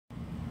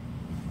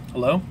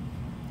Hello,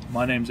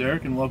 my name's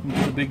Eric and welcome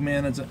to the Big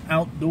Man Is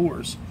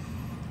Outdoors.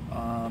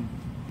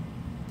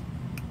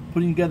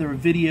 Putting together a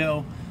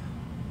video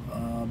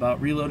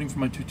about reloading for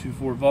my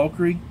 224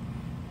 Valkyrie,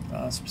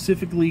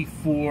 specifically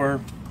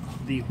for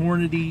the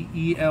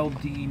Hornady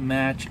ELD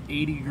Match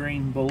 80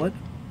 grain bullet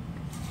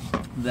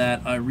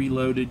that I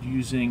reloaded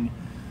using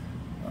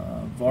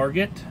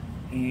Varget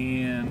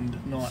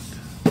and not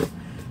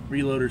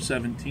Reloader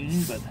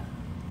 17 but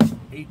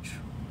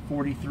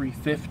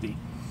H4350.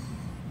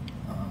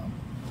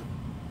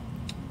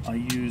 I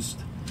used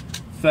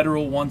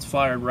Federal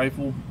once-fired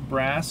rifle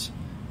brass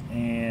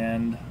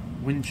and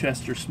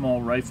Winchester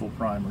small rifle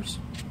primers.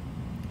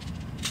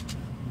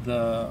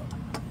 The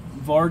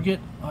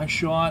Varget I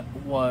shot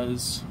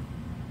was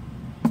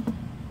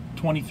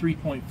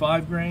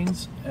 23.5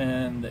 grains,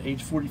 and the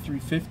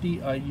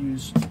H4350 I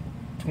used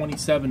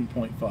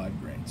 27.5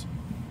 grains.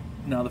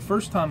 Now, the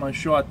first time I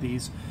shot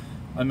these,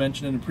 I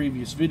mentioned in a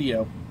previous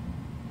video,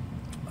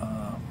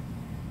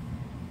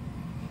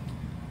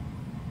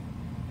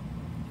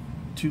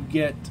 to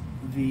get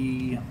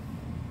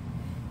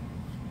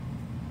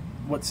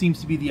what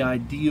seems to be the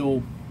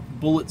ideal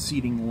bullet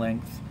seating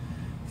length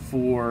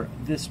for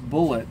this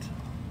bullet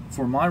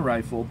for my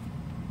rifle,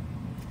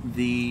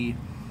 the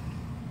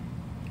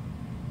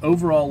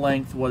overall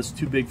length was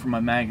too big for my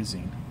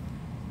magazine.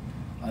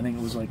 I think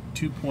it was like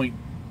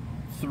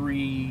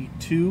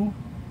 2.32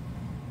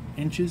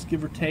 inches,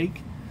 give or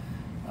take.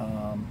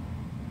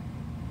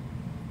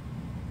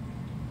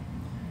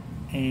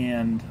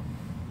 And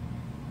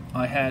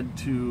I had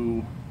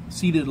to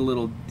seat it a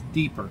little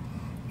deeper,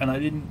 and I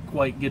didn't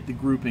quite get the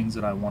groupings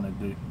that I wanted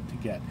to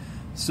get.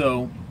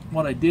 So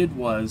what I did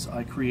was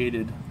I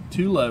created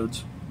two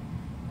loads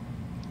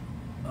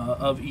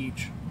of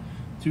each,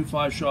 two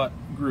 5-shot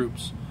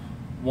groups,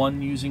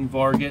 one using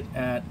Varget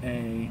at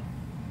a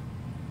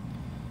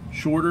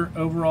shorter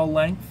overall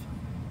length,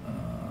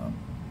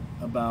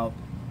 about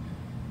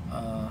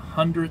a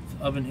 100th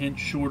of an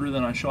inch shorter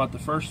than I shot the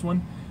first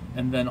one,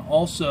 and then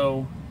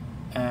also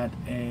at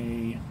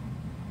a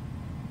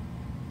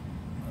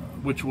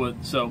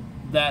so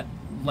that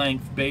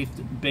length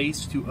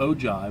base to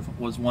ogive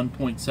was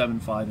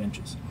 1.75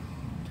 inches.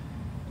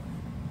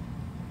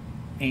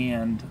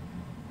 And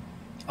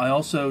I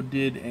also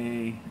did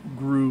a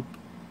group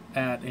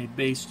at a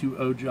base to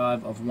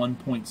ogive of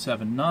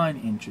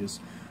 1.79 inches,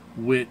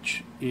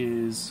 which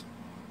is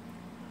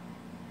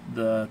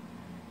the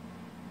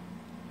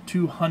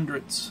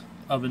 2/100ths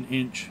of an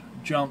inch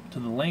jump to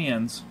the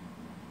lands,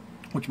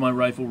 which my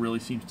rifle really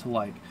seems to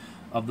like.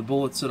 Of the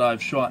bullets that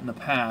I've shot in the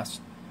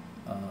past,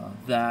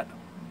 that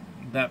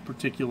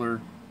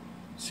particular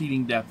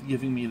seating depth,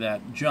 giving me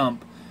that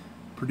jump,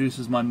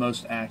 produces my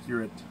most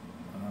accurate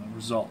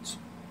results.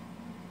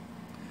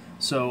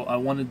 So I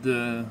wanted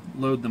to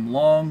load them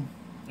long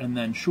and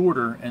then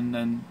shorter, and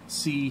then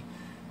see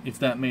if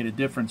that made a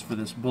difference for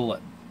this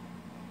bullet.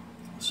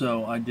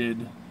 So I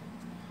did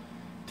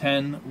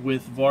 10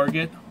 with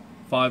Varget,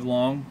 5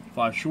 long,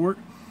 5 short,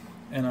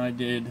 and I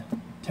did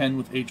 10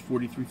 with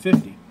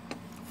H4350,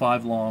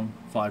 5 long,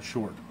 5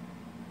 short.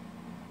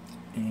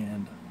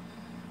 And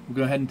we'll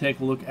go ahead and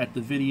take a look at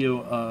the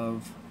video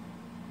of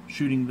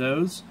shooting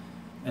those,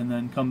 and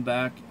then come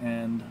back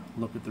and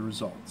look at the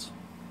results.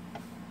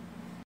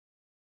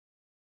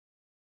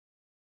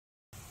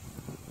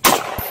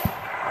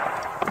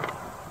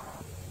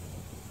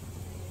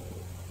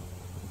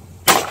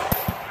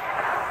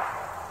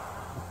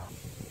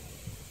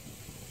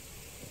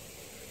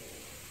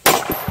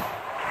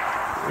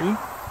 Three.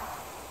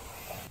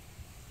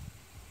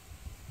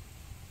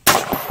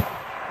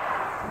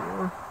 4.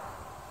 5.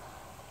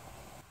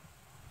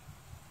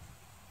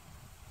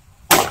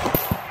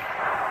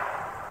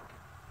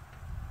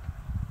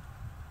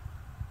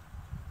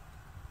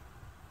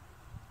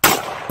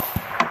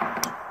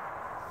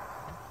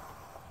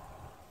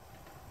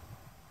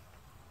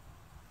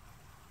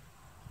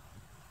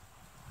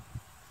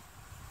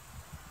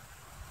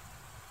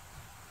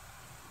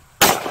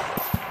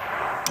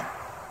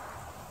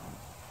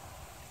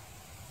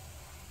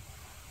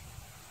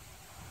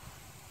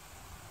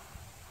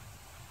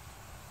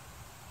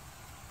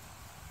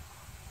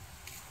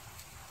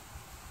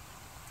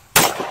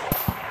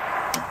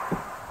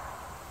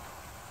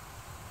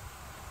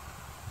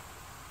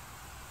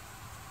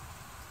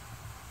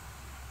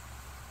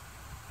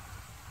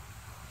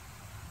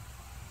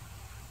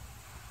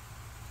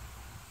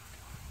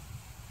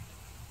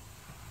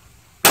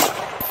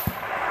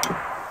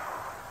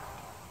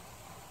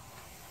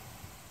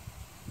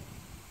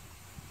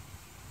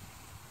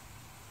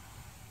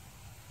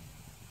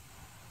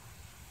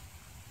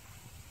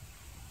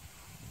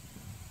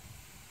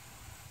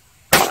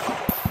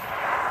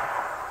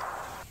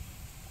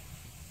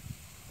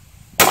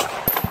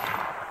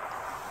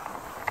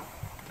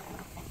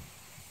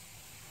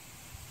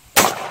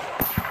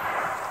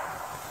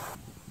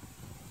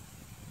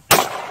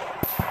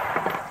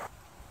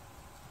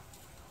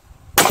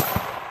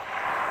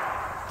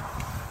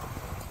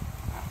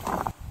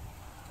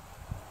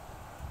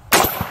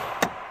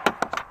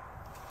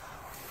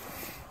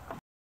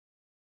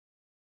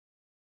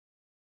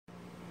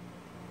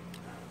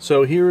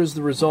 So here is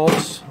the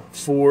results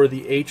for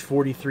the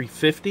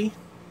H4350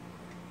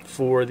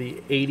 for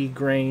the 80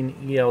 grain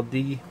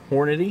ELD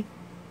Hornady.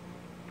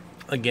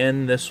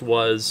 Again, this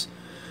was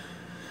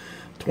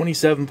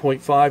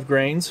 27.5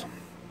 grains.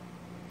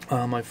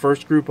 My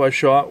first group I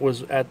shot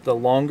was at the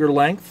longer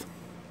length,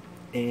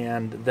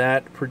 and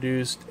that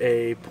produced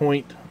a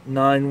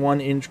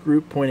 0.91 inch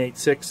group,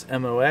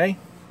 0.86 MOA.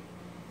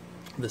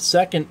 The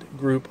second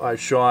group I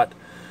shot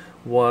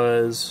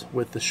was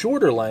with the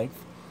shorter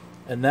length,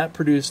 and that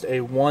produced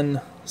a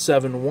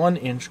 171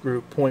 inch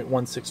group,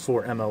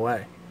 0.164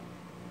 MOA.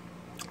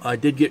 I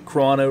did get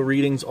chrono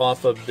readings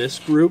off of this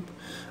group.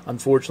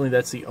 Unfortunately,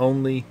 that's the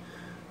only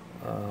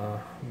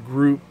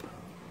group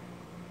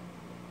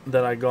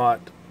that I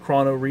got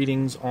chrono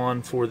readings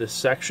on for this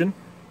section.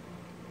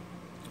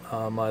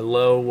 My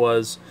low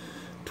was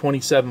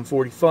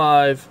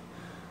 27.45.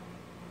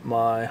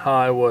 My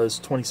high was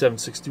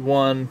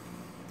 27.61.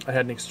 I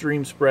had an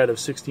extreme spread of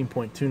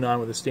 16.29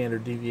 with a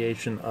standard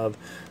deviation of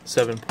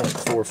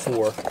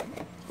 7.44.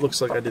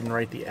 Looks like I didn't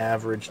write the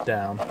average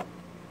down,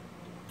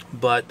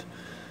 but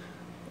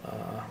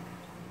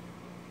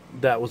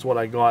that was what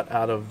I got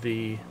out of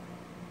the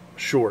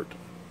short.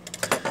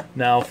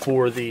 Now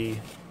for the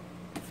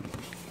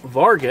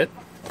Varget,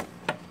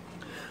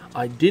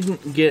 I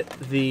didn't get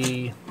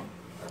the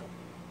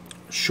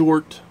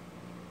short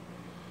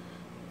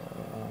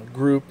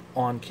group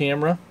on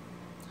camera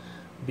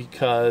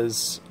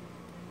because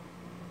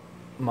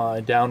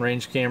my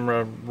downrange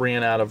camera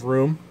ran out of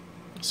room.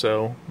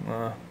 So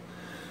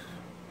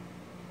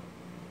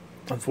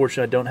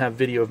unfortunately, I don't have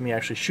video of me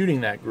actually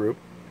shooting that group,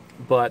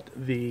 but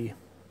the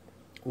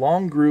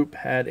long group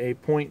had a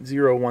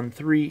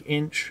 0.013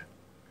 inch,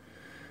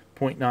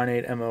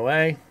 0.98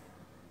 MOA,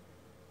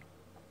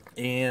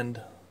 and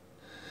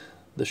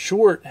the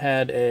short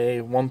had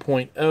a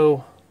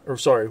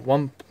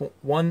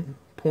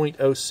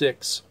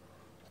 1.06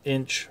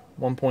 inch,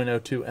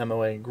 1.02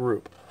 MOA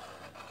group.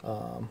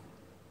 I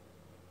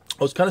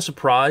was kind of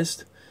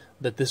surprised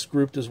that this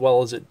grouped as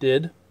well as it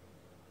did,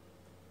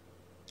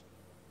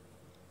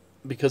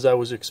 because I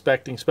was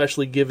expecting,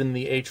 especially given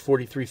the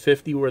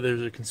H4350, where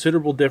there's a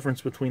considerable difference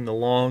between the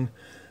long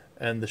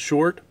and the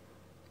short.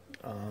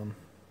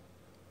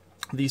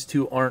 These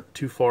two aren't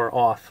too far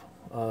off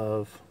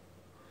of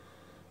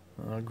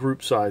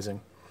group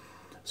sizing.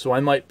 So I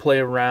might play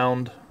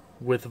around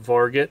with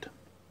Varget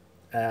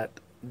at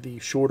the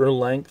shorter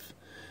length,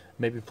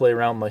 maybe play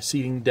around my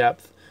seating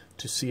depth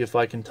to see if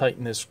I can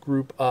tighten this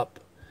group up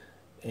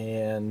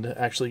and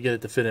actually get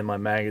it to fit in my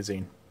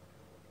magazine.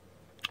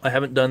 I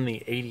haven't done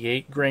the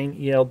 88 grain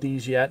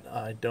ELDs yet.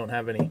 I don't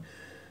have any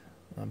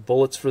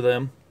bullets for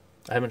them.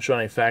 I haven't shot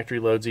any factory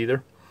loads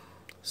either.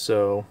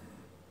 So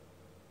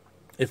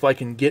if I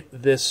can get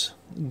this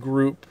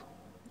group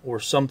or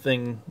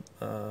something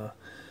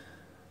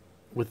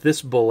with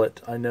this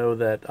bullet, I know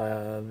that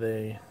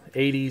the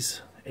 80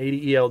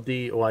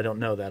 ELD, oh, I don't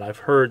know that. I've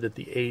heard that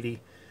the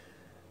 80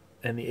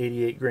 and the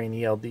 88 grain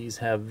ELDs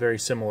have very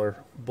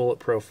similar bullet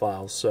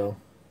profiles. So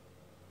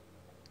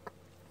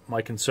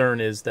my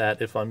concern is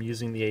that if I'm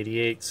using the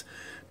 88s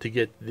to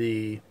get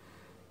the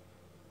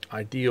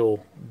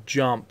ideal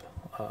jump,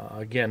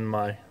 again,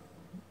 my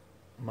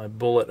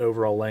bullet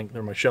overall length,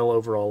 or my shell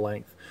overall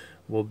length,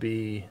 will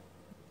be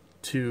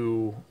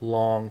too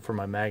long for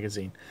my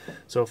magazine.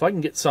 So if I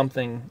can get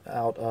something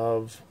out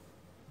of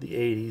the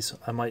 80s,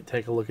 I might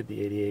take a look at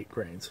the 88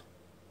 grains.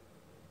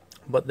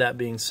 But that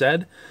being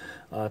said,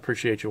 I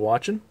appreciate you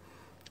watching.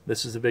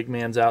 This is the Big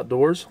Man's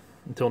Outdoors.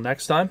 Until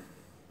next time,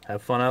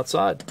 have fun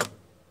outside.